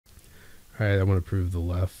Alright, I want to prove the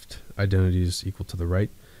left identity is equal to the right.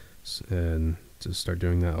 And to start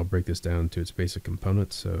doing that, I'll break this down to its basic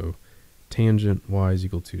components. So tangent y is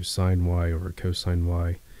equal to sine y over cosine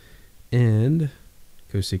y. And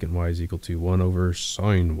cosecant y is equal to 1 over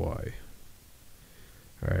sine y.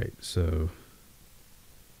 Alright, so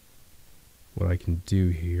what I can do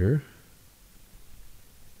here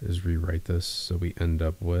is rewrite this so we end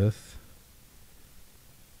up with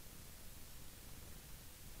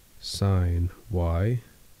sine y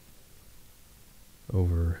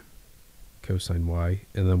over cosine y,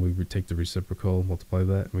 and then we would take the reciprocal, multiply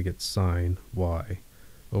that, and we get sine y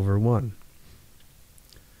over 1.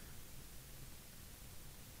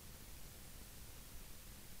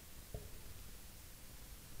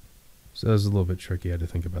 So that was a little bit tricky. I had to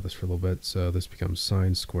think about this for a little bit. So this becomes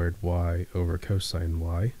sine squared y over cosine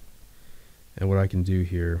y. And what I can do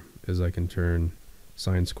here is I can turn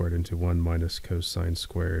sine squared into 1 minus cosine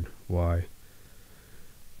squared y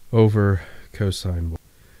over cosine y.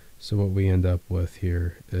 So what we end up with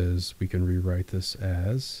here is we can rewrite this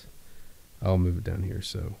as, I'll move it down here,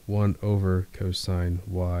 so 1 over cosine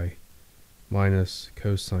y minus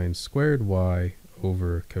cosine squared y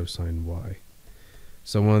over cosine y.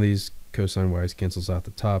 So one of these cosine y's cancels out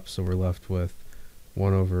the top, so we're left with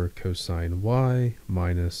 1 over cosine y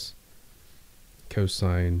minus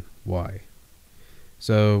cosine y.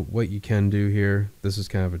 So what you can do here, this is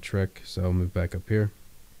kind of a trick, so I'll move back up here.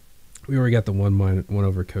 We already got the 1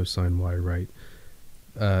 over cosine y right.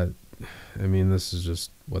 I mean, this is just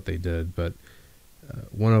what they did, but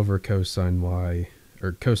 1 over cosine y,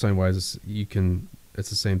 or cosine y, is, it's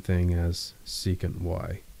the same thing as secant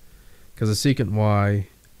y. Because the secant y,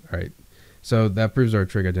 alright, so that proves our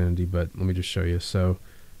trig identity, but let me just show you. So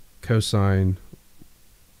cosine,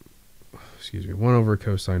 1 over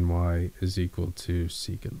cosine y is equal to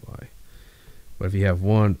secant y. But if you have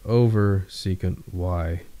 1 over secant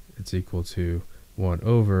y, it's equal to 1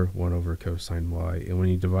 over cosine y. And when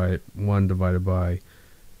you divide 1 divided by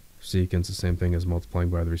secant's the same thing as multiplying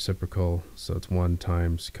by the reciprocal. So it's 1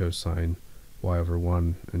 times cosine y over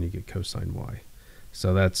 1, and you get cosine y.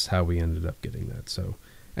 So that's how we ended up getting that. So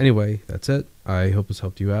anyway, that's it. I hope this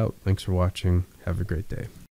helped you out. Thanks for watching. Have a great day.